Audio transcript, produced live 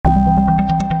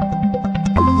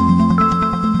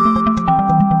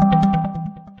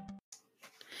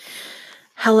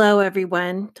Hello,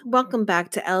 everyone. Welcome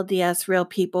back to LDS Real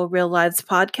People, Real Lives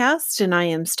podcast. And I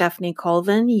am Stephanie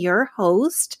Colvin, your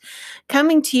host,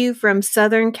 coming to you from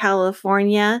Southern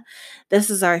California. This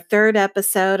is our third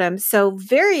episode. I'm so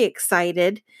very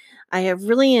excited. I have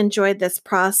really enjoyed this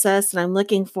process, and I'm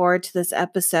looking forward to this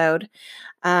episode,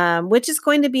 which is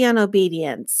going to be on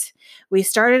obedience. We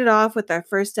started off with our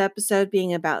first episode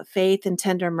being about faith and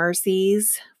tender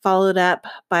mercies, followed up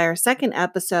by our second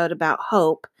episode about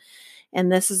hope. And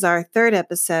this is our third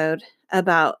episode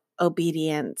about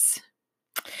obedience.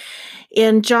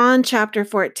 In John chapter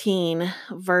 14,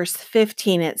 verse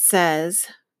 15, it says,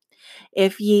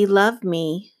 "If ye love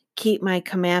me, keep my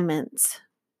commandments."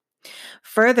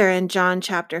 Further, in John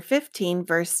chapter 15,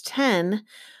 verse 10,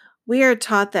 we are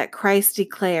taught that Christ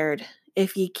declared,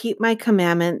 "If ye keep my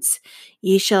commandments,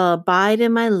 ye shall abide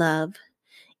in my love,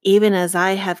 even as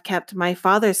I have kept my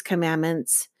Father's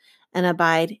commandments and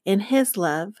abide in his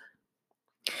love."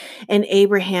 In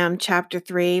Abraham chapter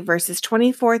 3, verses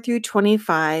 24 through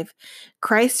 25,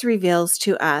 Christ reveals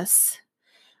to us,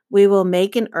 "We will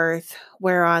make an earth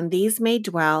whereon these may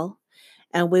dwell,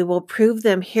 and we will prove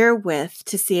them herewith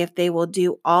to see if they will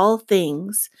do all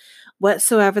things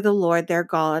whatsoever the Lord their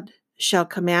God shall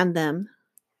command them."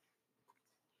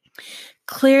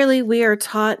 Clearly, we are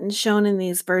taught and shown in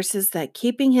these verses that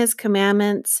keeping his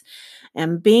commandments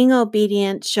and being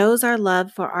obedient shows our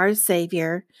love for our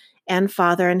Savior and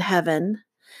Father in heaven,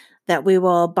 that we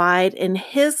will abide in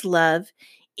his love,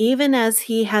 even as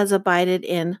he has abided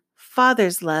in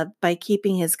Father's love by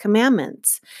keeping his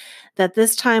commandments, that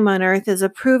this time on earth is a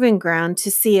proving ground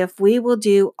to see if we will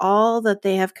do all that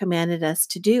they have commanded us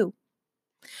to do.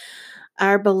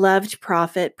 Our beloved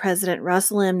prophet, President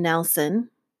Russell M. Nelson,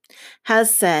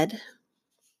 has said,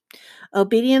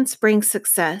 "Obedience brings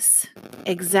success.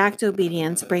 Exact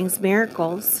obedience brings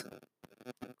miracles."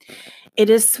 It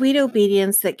is sweet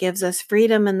obedience that gives us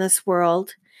freedom in this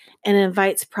world and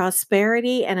invites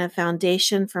prosperity and a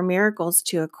foundation for miracles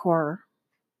to occur.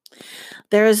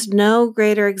 There is no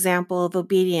greater example of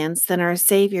obedience than our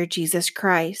Savior, Jesus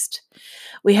Christ.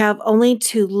 We have only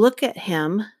to look at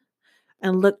him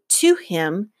and look to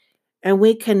him, and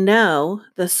we can know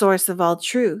the source of all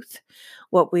truth,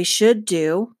 what we should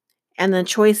do, and the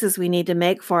choices we need to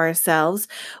make for ourselves,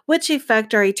 which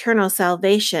affect our eternal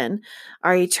salvation,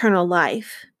 our eternal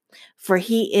life. For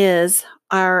he is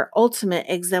our ultimate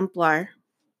exemplar.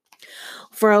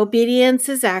 For obedience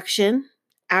is action,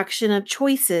 action of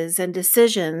choices and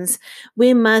decisions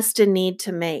we must and need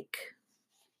to make.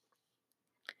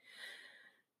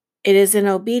 It is in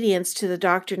obedience to the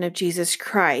doctrine of Jesus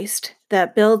Christ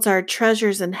that builds our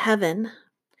treasures in heaven.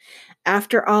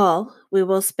 After all, we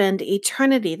will spend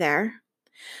eternity there.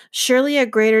 Surely a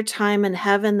greater time in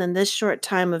heaven than this short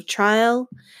time of trial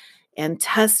and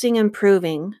testing and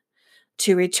proving,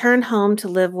 to return home to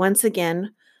live once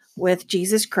again with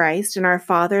Jesus Christ and our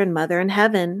Father and Mother in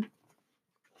heaven.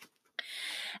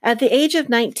 At the age of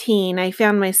 19, I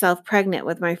found myself pregnant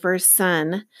with my first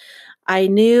son. I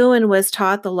knew and was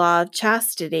taught the law of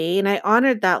chastity, and I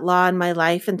honored that law in my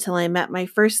life until I met my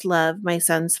first love, my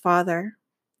son's father.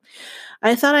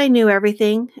 I thought I knew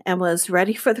everything and was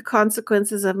ready for the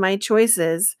consequences of my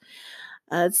choices.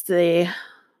 It's the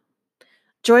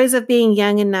joys of being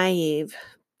young and naive.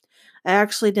 I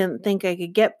actually didn't think I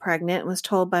could get pregnant and was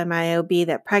told by my OB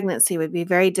that pregnancy would be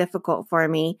very difficult for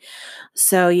me.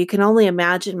 So you can only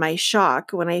imagine my shock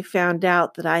when I found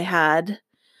out that I had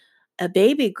a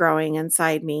baby growing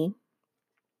inside me.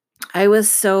 I was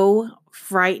so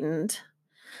frightened,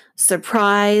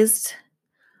 surprised,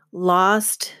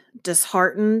 lost,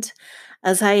 disheartened,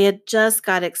 as I had just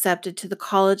got accepted to the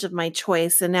college of my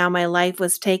choice, and now my life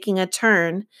was taking a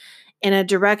turn in a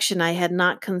direction I had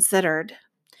not considered.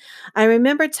 I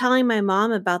remember telling my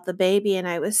mom about the baby, and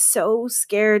I was so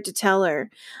scared to tell her.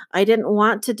 I didn't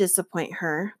want to disappoint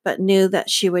her, but knew that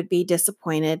she would be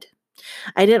disappointed.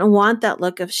 I didn't want that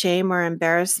look of shame or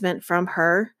embarrassment from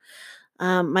her.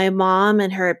 My mom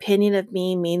and her opinion of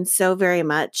me means so very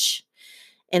much,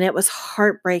 and it was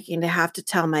heartbreaking to have to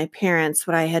tell my parents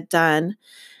what I had done,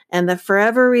 and the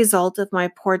forever result of my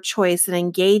poor choice in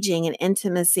engaging in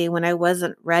intimacy when I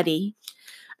wasn't ready.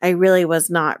 I really was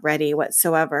not ready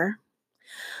whatsoever.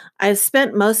 I've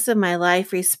spent most of my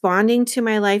life responding to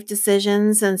my life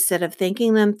decisions instead of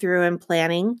thinking them through and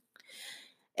planning.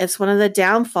 It's one of the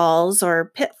downfalls or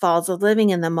pitfalls of living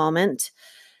in the moment,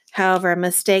 however, a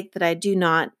mistake that I do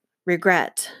not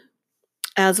regret.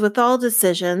 As with all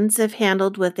decisions, if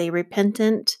handled with a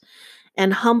repentant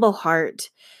and humble heart,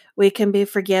 we can be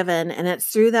forgiven, and it's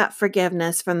through that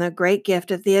forgiveness from the great gift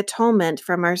of the atonement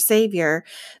from our Savior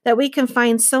that we can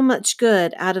find so much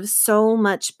good out of so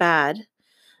much bad.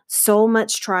 so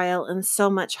much trial and so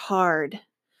much hard.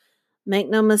 Make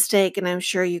no mistake, and I'm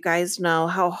sure you guys know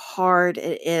how hard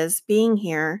it is being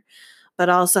here, but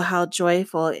also how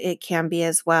joyful it can be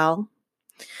as well.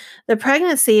 The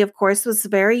pregnancy, of course, was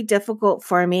very difficult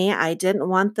for me. I didn't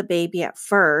want the baby at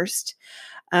first.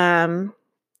 Um,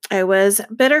 I was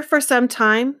bitter for some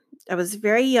time. I was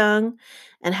very young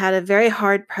and had a very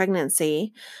hard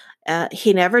pregnancy.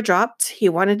 He never dropped. He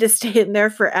wanted to stay in there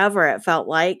forever, it felt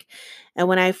like. And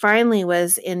when I finally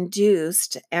was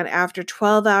induced, and after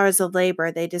 12 hours of labor,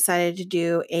 they decided to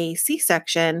do a C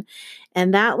section.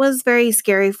 And that was very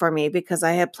scary for me because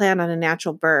I had planned on a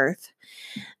natural birth.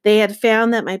 They had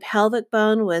found that my pelvic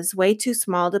bone was way too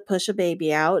small to push a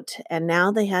baby out, and now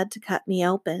they had to cut me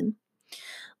open.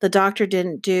 The doctor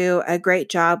didn't do a great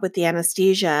job with the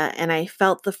anesthesia, and I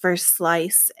felt the first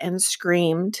slice and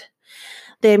screamed.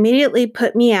 They immediately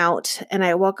put me out, and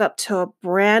I woke up to a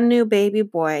brand new baby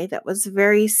boy that was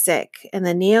very sick in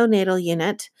the neonatal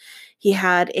unit. He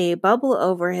had a bubble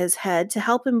over his head to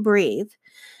help him breathe.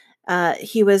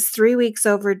 He was 3 weeks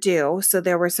overdue, so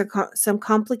there were some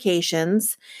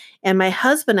complications. And my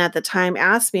husband at the time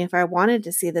asked me if I wanted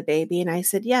to see the baby, and I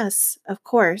said, yes, of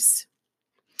course.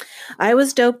 I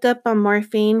was doped up on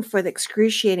morphine for the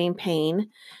excruciating pain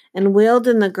and wheeled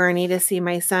in the gurney to see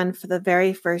my son for the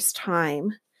very first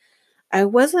time. I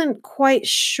wasn't quite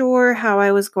sure how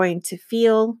I was going to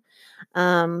feel.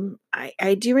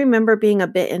 I do remember being a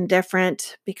bit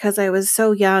indifferent because I was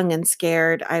so young and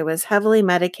scared. I was heavily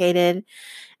medicated,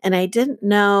 and I didn't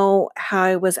know how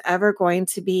I was ever going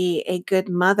to be a good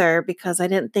mother because I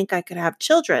didn't think I could have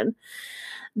children.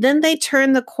 Then they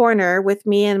turned the corner with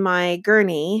me and my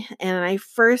gurney, and I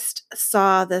first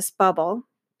saw this bubble.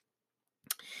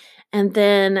 And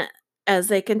then as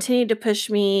they continued to push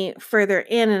me further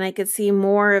in and I could see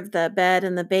more of the bed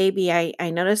and the baby, I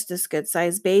noticed this good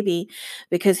sized baby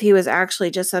because he was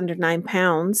actually just under 9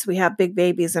 pounds. We have big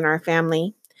babies in our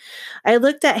family. I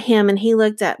looked at him and he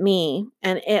looked at me,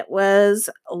 and it was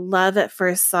love at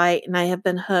first sight, and I have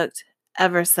been hooked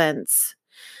ever since.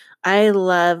 I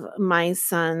love my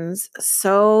sons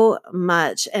so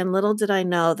much, and little did I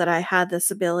know that I had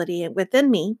this ability within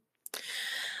me.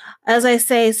 As I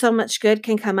say, so much good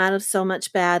can come out of so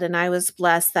much bad, and I was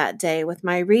blessed that day with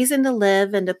my reason to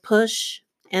live and to push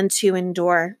and to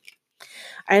endure.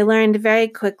 I learned very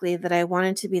quickly that I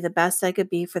wanted to be the best I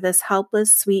could be for this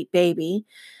helpless, sweet baby,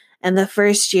 and the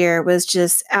first year was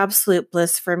just absolute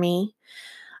bliss for me.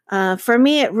 For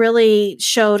me, it really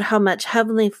showed how much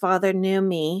Heavenly Father knew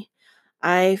me.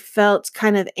 I felt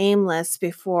kind of aimless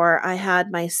before I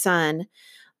had my son,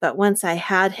 but once I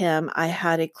had him, I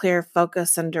had a clear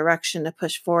focus and direction to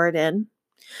push forward in.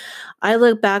 I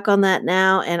look back on that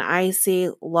now and I see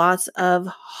lots of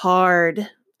hard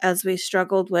as we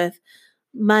struggled with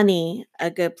money,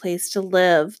 a good place to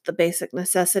live, the basic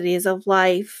necessities of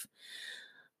life.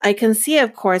 I can see,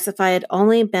 of course, if I had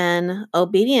only been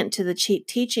obedient to the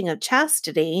teaching of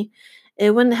chastity,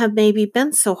 it wouldn't have maybe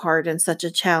been so hard and such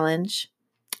a challenge.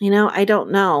 I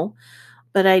don't know,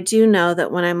 but I do know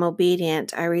that when I'm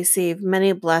obedient, I receive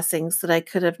many blessings that I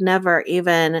could have never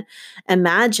even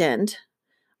imagined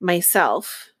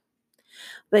myself.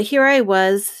 But here I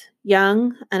was,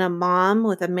 young and a mom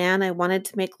with a man I wanted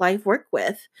to make life work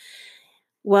with.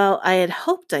 Well, I had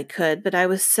hoped I could, but I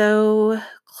was so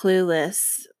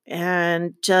clueless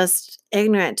and just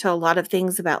ignorant to a lot of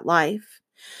things about life.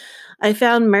 I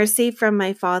found mercy from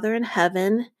my Father in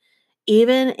heaven,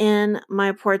 even in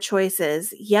my poor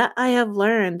choices, yet I have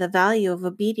learned the value of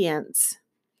obedience.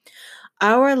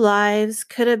 Our lives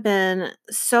could have been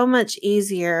so much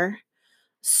easier,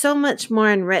 so much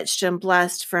more enriched and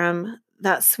blessed from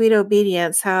that sweet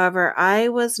obedience. However, I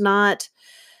was not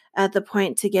at the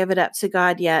point to give it up to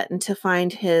God yet and to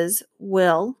find His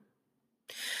will.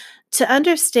 To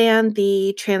understand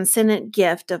the transcendent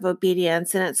gift of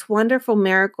obedience and its wonderful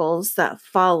miracles that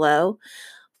follow,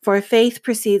 for faith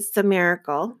precedes the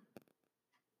miracle,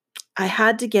 I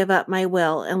had to give up my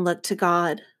will and look to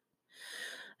God.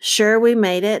 Sure, we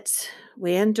made it,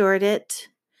 we endured it,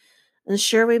 and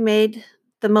sure, we made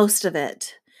the most of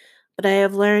it. But I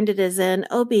have learned it is in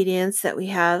obedience that we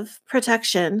have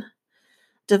protection,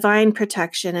 divine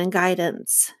protection, and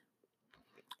guidance.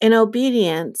 In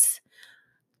obedience,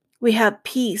 we have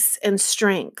peace and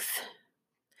strength.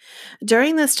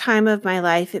 During this time of my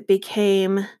life, it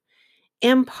became,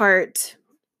 in part,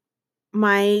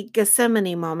 my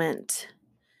Gethsemane moment.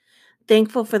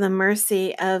 Thankful for the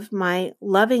mercy of my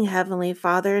loving Heavenly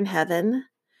Father in heaven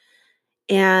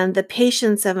and the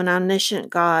patience of an omniscient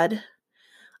God.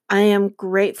 I am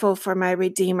grateful for my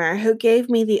Redeemer who gave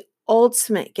me the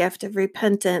ultimate gift of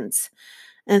repentance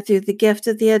and through the gift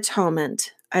of the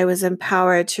atonement, I was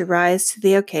empowered to rise to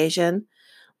the occasion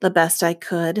the best I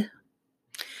could.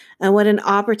 And what an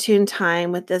opportune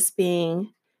time, with this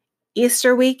being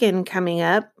Easter weekend coming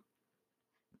up,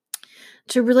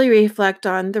 to really reflect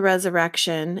on the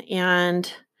resurrection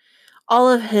and all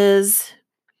of his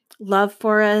love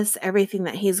for us, everything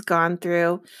that he's gone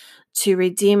through to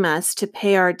redeem us, to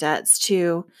pay our debts,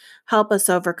 to help us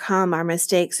overcome our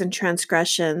mistakes and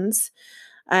transgressions.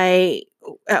 I,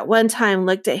 at one time,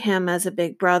 looked at him as a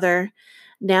big brother.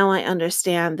 Now I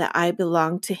understand that I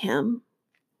belong to him.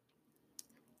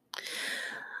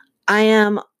 I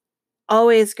am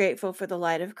always grateful for the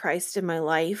light of Christ in my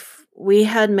life. We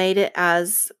had made it,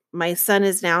 as my son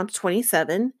is now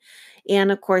 27.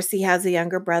 And of course, he has a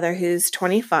younger brother who's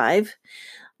 25.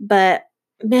 But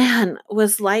man,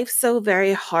 was life so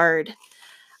very hard.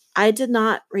 I did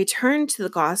not return to the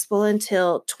gospel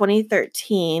until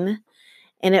 2013.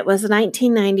 And it was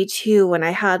 1992 when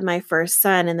I had my first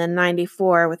son, and then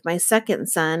 94 with my second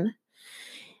son.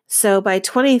 So by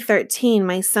 2013,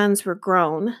 my sons were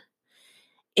grown.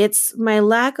 It's my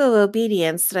lack of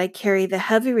obedience that I carry the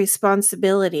heavy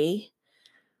responsibility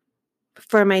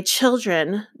for my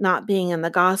children not being in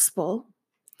the gospel.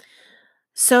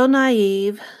 So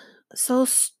naive, so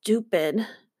stupid,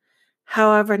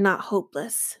 however, not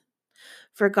hopeless.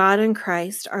 For God and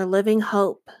Christ are living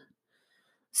hope.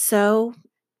 So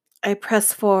I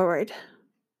press forward.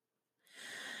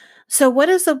 So, what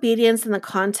is obedience in the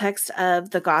context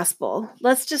of the gospel?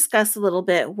 Let's discuss a little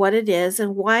bit what it is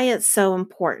and why it's so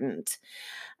important.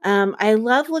 I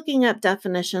love looking up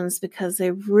definitions because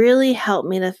they really help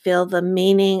me to feel the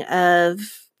meaning of,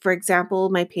 for example,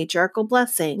 my patriarchal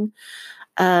blessing.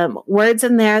 Words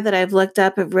in there that I've looked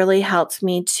up have really helped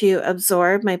me to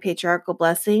absorb my patriarchal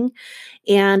blessing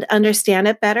and understand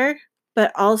it better,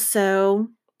 but also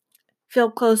feel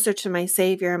closer to my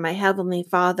Savior and my Heavenly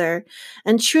Father,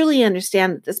 and truly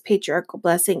understand that this patriarchal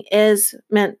blessing is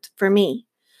meant for me,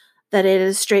 that it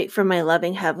is straight from my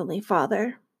loving Heavenly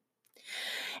Father.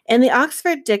 In the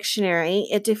Oxford Dictionary,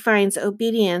 it defines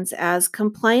obedience as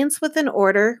compliance with an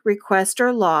order, request,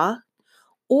 or law,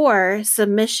 or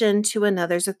submission to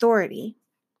another's authority.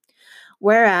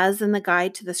 Whereas in the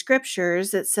Guide to the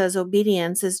Scriptures, it says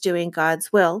obedience is doing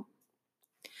God's will.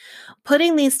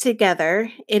 Putting these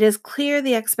together, it is clear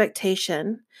the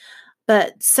expectation,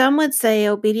 but some would say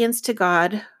obedience to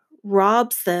God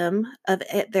robs them of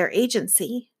their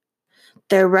agency,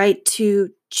 their right to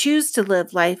choose to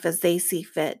live life as they see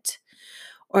fit,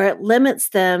 or it limits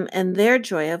them in their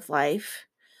joy of life,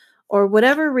 or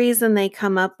whatever reason they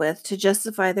come up with to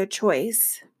justify their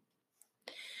choice.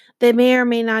 They may or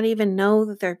may not even know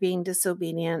that they're being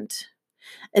disobedient.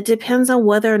 It depends on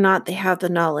whether or not they have the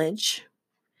knowledge.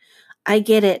 I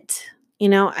get it.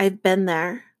 I've been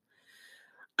there.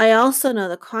 I also know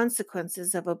the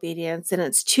consequences of obedience, and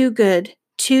it's too good,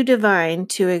 too divine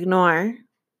to ignore.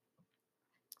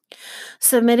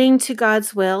 Submitting to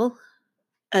God's will,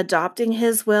 adopting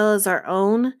his will as our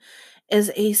own,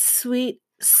 is a sweet,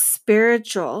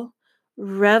 spiritual,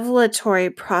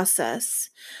 revelatory process.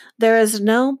 There is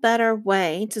no better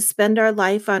way to spend our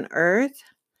life on earth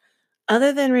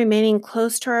other than remaining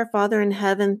close to our Father in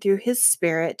heaven through his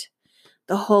Spirit,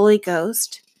 the Holy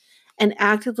Ghost, and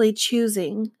actively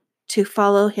choosing to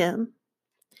follow him.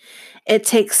 It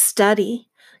takes study,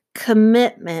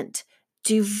 commitment,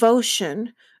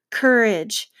 devotion,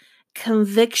 courage,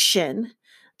 conviction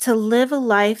to live a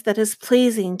life that is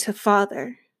pleasing to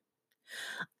Father.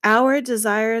 Our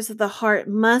desires of the heart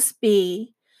must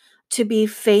be to be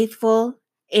faithful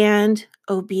and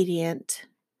obedient.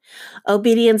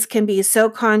 Obedience can be so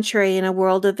contrary in a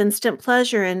world of instant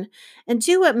pleasure and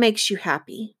do what makes you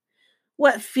happy,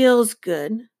 what feels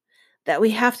good, that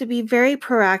we have to be very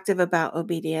proactive about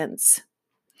obedience.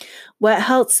 What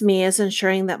helps me is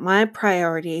ensuring that my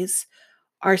priorities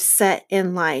are set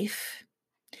in life.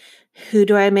 Who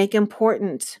do I make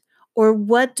important? Or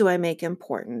what do I make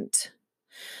important?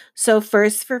 So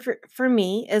first for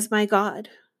me is my God,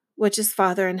 which is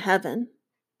Father in heaven.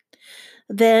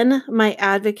 Then my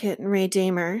advocate and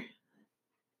redeemer,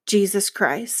 Jesus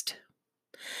Christ.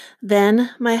 Then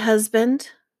my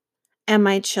husband and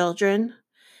my children,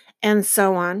 and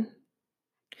so on.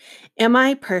 Am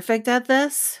I perfect at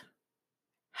this?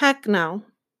 Heck no.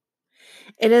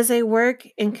 It is a work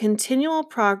in continual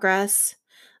progress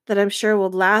that I'm sure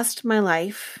will last my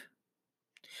life.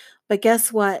 But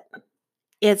guess what?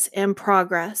 It's in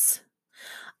progress.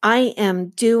 I am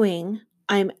doing,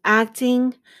 I'm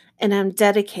acting, and I'm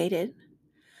dedicated.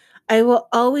 I will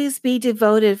always be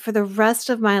devoted for the rest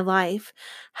of my life,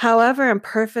 however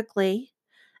imperfectly,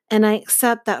 and I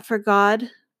accept that for God,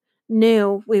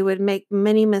 knew we would make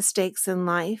many mistakes in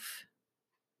life.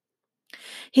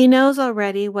 He knows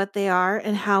already what they are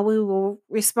and how we will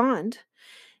respond.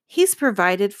 He's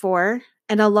provided for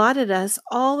and allotted us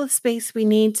all the space we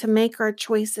need to make our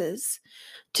choices,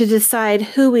 to decide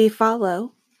who we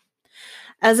follow.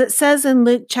 As it says in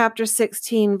Luke chapter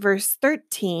 16, verse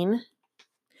 13,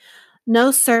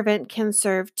 no servant can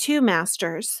serve two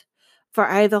masters, for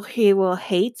either he will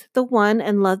hate the one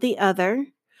and love the other,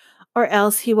 or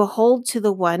else he will hold to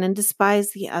the one and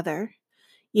despise the other.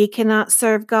 Ye cannot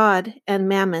serve God and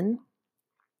mammon.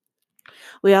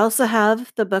 We also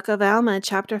have the book of Alma,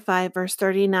 chapter 5, verse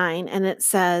 39, and it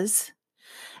says,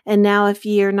 And now if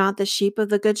ye are not the sheep of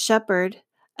the good shepherd,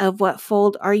 of what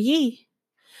fold are ye?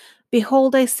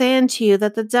 Behold, I say unto you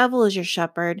that the devil is your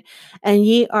shepherd, and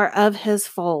ye are of his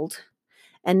fold.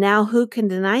 And now who can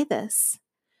deny this?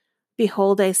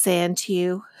 Behold, I say unto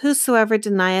you, whosoever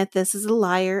denieth this is a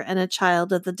liar and a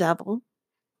child of the devil.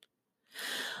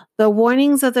 The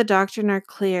warnings of the doctrine are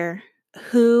clear.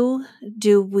 Who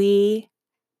do we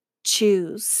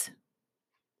choose?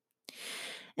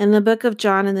 In the book of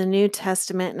John in the New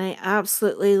Testament, and I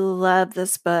absolutely love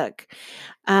this book,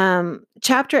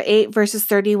 chapter 8, verses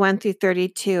 31 through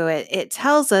 32, it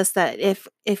tells us that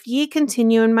if ye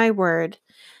continue in my word,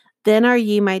 then are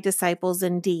ye my disciples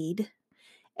indeed,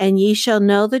 and ye shall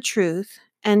know the truth,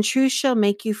 and truth shall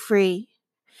make you free.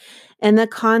 In the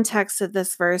context of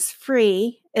this verse,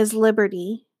 free is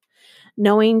liberty.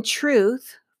 Knowing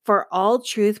truth, for all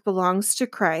truth belongs to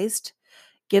Christ,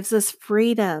 gives us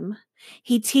freedom.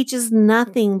 He teaches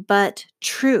nothing but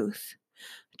truth.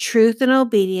 Truth and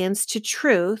obedience to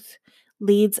truth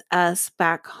leads us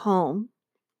back home.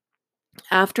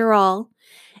 After all,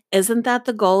 isn't that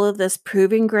the goal of this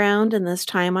proving ground in this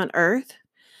time on earth?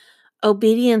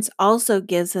 Obedience also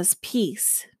gives us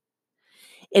peace.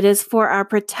 It is for our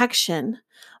protection,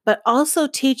 but also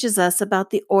teaches us about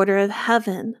the order of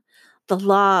heaven, the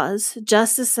laws,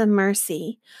 justice, and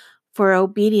mercy, for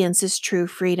obedience is true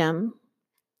freedom.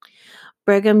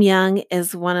 Brigham Young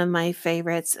is one of my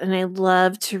favorites, and I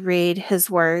love to read his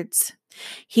words.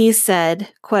 He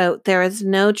said, quote, "There is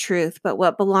no truth but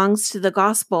what belongs to the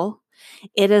gospel.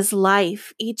 It is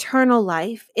life, eternal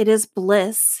life. It is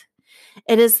bliss.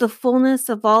 It is the fullness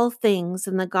of all things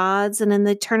in the gods and in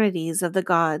the eternities of the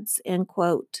gods," end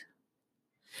quote.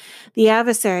 The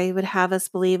adversary would have us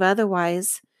believe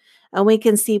otherwise, and we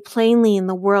can see plainly in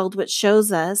the world which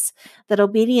shows us that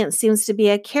obedience seems to be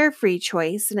a carefree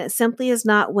choice, and it simply is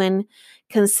not when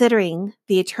considering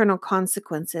the eternal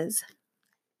consequences.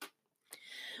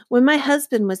 When my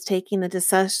husband was taking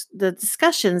the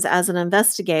discussions as an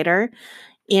investigator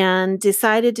and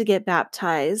decided to get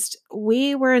baptized,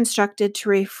 we were instructed to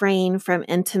refrain from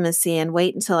intimacy and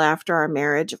wait until after our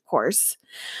marriage, of course.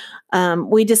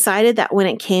 We decided that when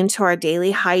it came to our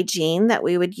daily hygiene, that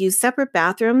we would use separate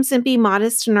bathrooms and be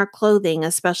modest in our clothing,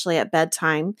 especially at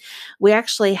bedtime. We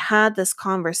actually had this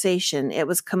conversation. It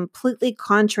was completely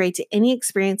contrary to any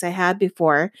experience I had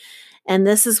before, and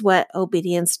this is what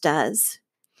obedience does.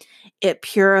 It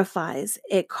purifies,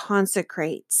 it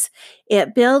consecrates,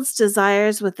 it builds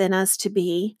desires within us to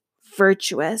be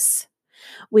virtuous.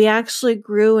 We actually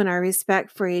grew in our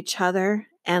respect for each other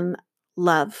and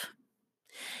love.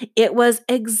 It was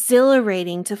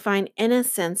exhilarating to find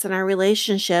innocence in our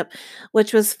relationship,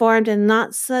 which was formed in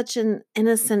not such an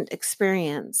innocent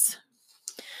experience.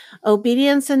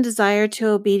 Obedience and desire to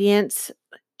obedience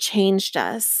changed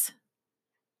us.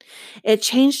 It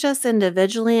changed us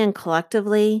individually and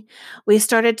collectively. We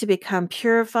started to become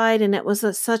purified, and it was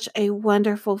such a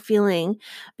wonderful feeling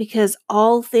because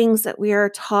all things that we are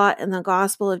taught in the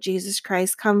gospel of Jesus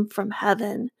Christ come from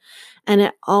heaven, and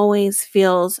it always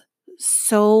feels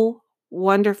so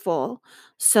wonderful,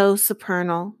 so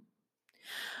supernal.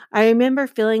 I remember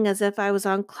feeling as if I was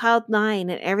on cloud 9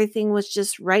 and everything was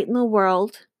just right in the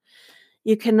world.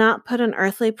 You cannot put an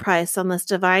earthly price on this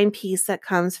divine peace that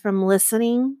comes from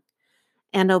listening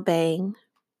and obeying.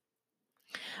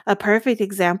 A perfect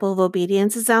example of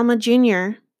obedience is Alma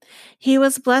Jr. He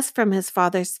was blessed from his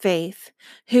father's faith,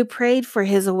 who prayed for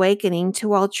his awakening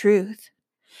to all truth.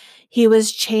 He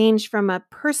was changed from a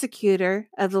persecutor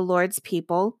of the Lord's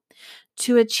people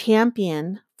to a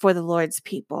champion for the Lord's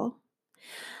people.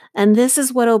 And this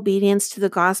is what obedience to the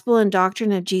gospel and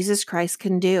doctrine of Jesus Christ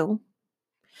can do.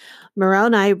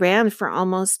 Moroni ran for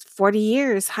almost 40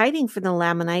 years, hiding from the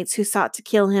Lamanites who sought to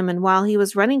kill him, and while he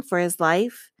was running for his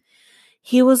life,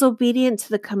 he was obedient to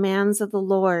the commands of the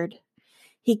Lord.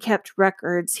 He kept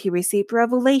records, he received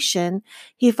revelation,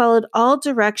 he followed all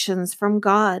directions from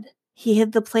God, he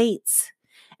hid the plates,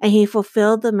 and he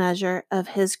fulfilled the measure of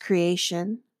his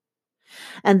creation.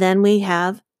 And then we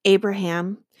have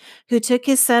Abraham, who took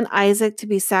his son Isaac to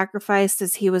be sacrificed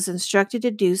as he was instructed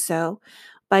to do so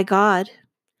by God,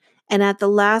 and at the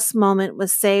last moment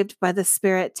was saved by the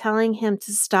Spirit telling him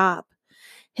to stop.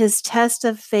 His test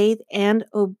of faith and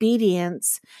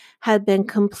obedience had been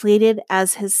completed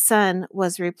as his son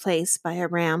was replaced by a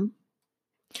ram.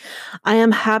 I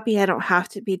am happy I don't have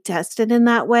to be tested in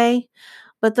that way,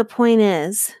 but the point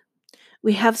is,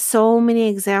 we have so many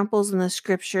examples in the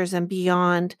scriptures and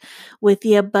beyond with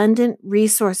the abundant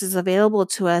resources available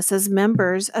to us as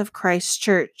members of Christ's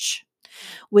church.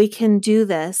 We can do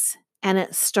this, and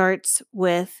it starts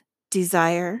with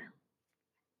desire.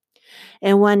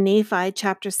 In 1 Nephi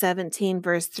chapter 17,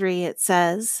 verse 3, it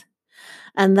says,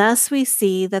 "And thus we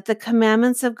see that the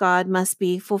commandments of God must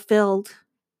be fulfilled.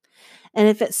 And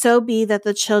if it so be that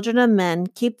the children of men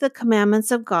keep the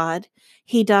commandments of God,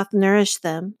 he doth nourish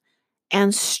them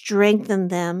and strengthen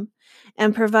them,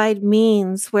 and provide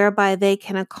means whereby they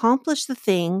can accomplish the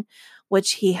thing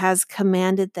which he has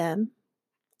commanded them."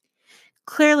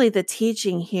 Clearly, the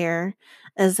teaching here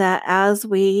is that as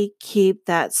we keep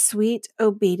that sweet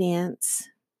obedience,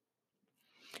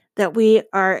 that we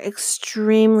are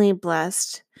extremely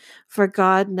blessed, for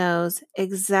God knows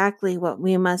exactly what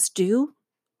we must do,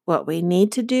 what we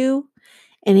need to do,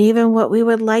 and even what we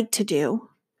would like to do.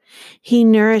 He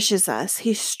nourishes us,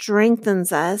 He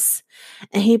strengthens us,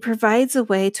 and He provides a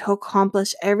way to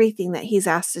accomplish everything that He's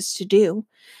asked us to do,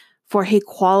 for He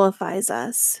qualifies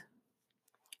us.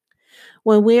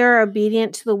 When we are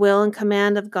obedient to the will and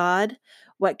command of God,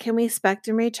 what can we expect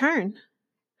in return?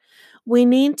 We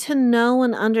need to know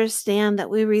and understand that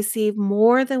we receive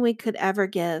more than we could ever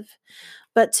give.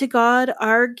 But to God,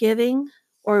 our giving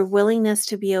or willingness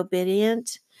to be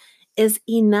obedient is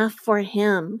enough for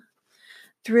Him.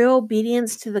 Through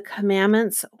obedience to the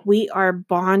commandments, we are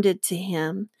bonded to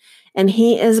Him, and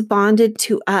He is bonded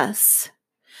to us.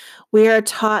 We are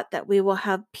taught that we will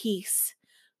have peace,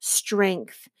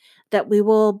 strength, that we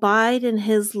will abide in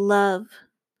His love.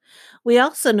 We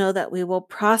also know that we will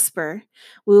prosper.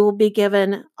 We will be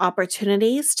given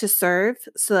opportunities to serve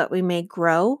so that we may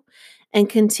grow and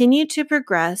continue to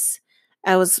progress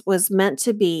as was meant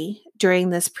to be during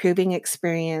this proving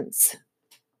experience.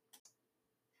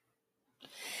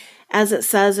 As it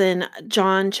says in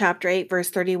John chapter 8, verse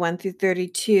 31 through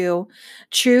 32,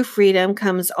 true freedom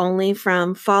comes only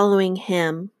from following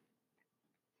Him.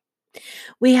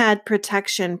 We had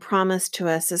protection promised to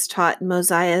us as taught in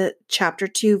Mosiah chapter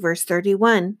 2, verse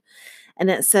 31. And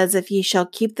it says, "If ye shall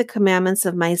keep the commandments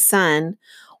of my Son,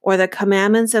 or the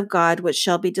commandments of God which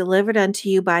shall be delivered unto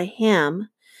you by Him,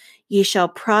 ye shall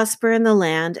prosper in the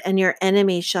land, and your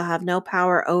enemies shall have no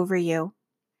power over you."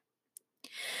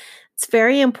 It's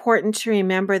very important to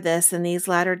remember this in these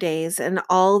latter days and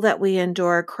all that we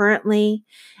endure currently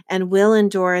and will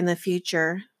endure in the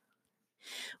future.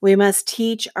 We must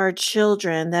teach our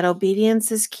children that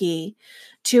obedience is key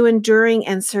to enduring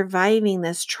and surviving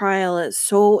this trial. It's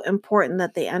so important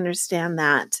that they understand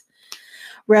that.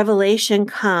 Revelation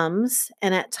comes,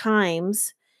 and at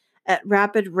times, at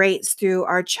rapid rates through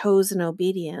our chosen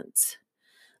obedience.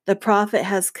 The prophet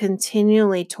has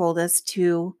continually told us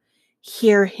to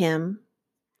hear Him.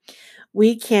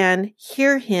 We can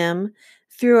hear Him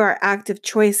through our active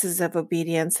choices of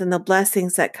obedience and the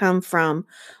blessings that come from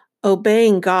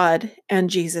obeying God and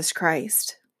Jesus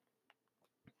Christ.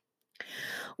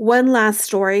 One last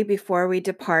story before we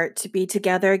depart to be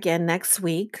together again next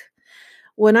week.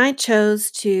 When I chose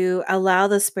to allow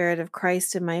the Spirit of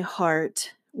Christ in my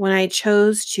heart, when I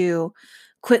chose to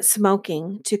quit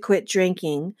smoking, to quit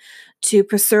drinking, to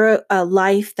pursue a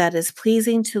life that is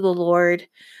pleasing to the Lord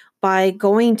by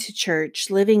going to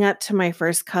church, living up to my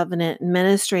first covenant, and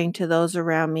ministering to those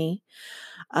around me,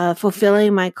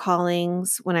 fulfilling my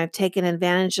callings when I've taken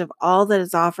advantage of all that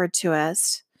is offered to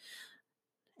us.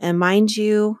 And mind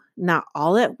you, not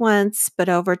all at once, but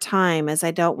over time, as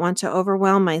I don't want to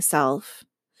overwhelm myself.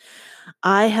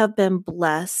 I have been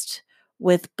blessed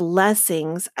with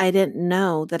blessings I didn't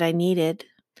know that I needed.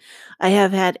 I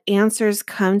have had answers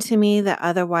come to me that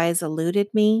otherwise eluded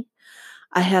me.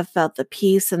 I have felt the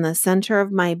peace in the center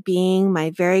of my being, my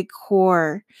very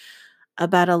core,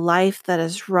 about a life that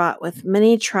is wrought with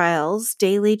many trials,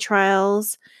 daily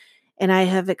trials, and I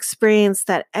have experienced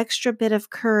that extra bit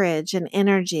of courage and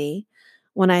energy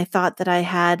when I thought that I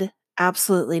had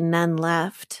absolutely none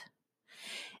left.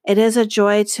 It is a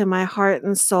joy to my heart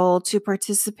and soul to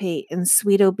participate in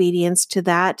sweet obedience to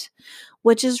that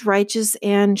which is righteous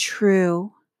and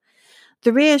true.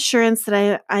 The reassurance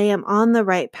that I am on the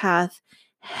right path,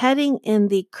 heading in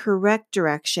the correct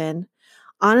direction,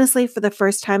 honestly, for the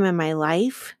first time in my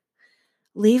life,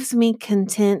 leaves me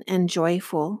content and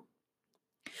joyful.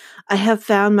 I have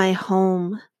found my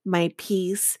home, my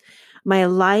peace, my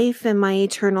life, and my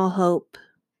eternal hope.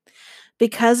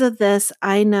 Because of this,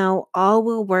 I know all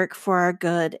will work for our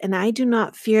good, and I do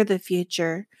not fear the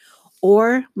future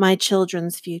or my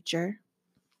children's future.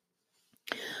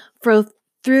 For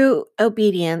through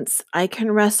obedience, I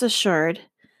can rest assured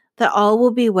that all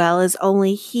will be well as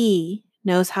only He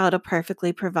knows how to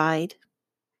perfectly provide.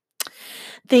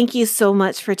 Thank you so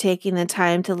much for taking the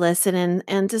time to listen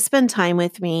and to spend time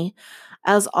with me.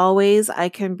 As always, I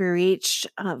can be reached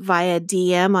via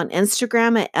DM on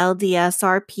Instagram at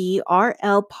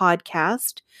LDSRPRL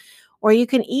Podcast, or you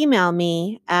can email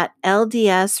me at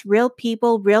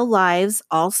LDSRealPeopleRealLives,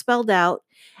 all spelled out,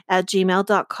 at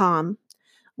gmail.com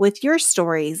with your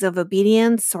stories of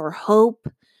obedience or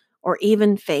hope or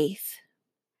even faith.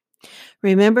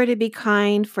 Remember to be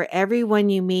kind, for everyone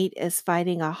you meet is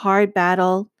fighting a hard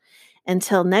battle.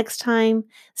 Until next time,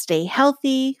 stay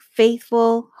healthy,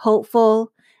 faithful,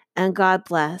 hopeful, and God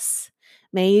bless.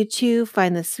 May you too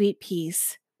find the sweet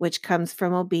peace which comes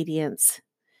from obedience.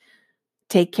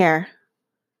 Take care.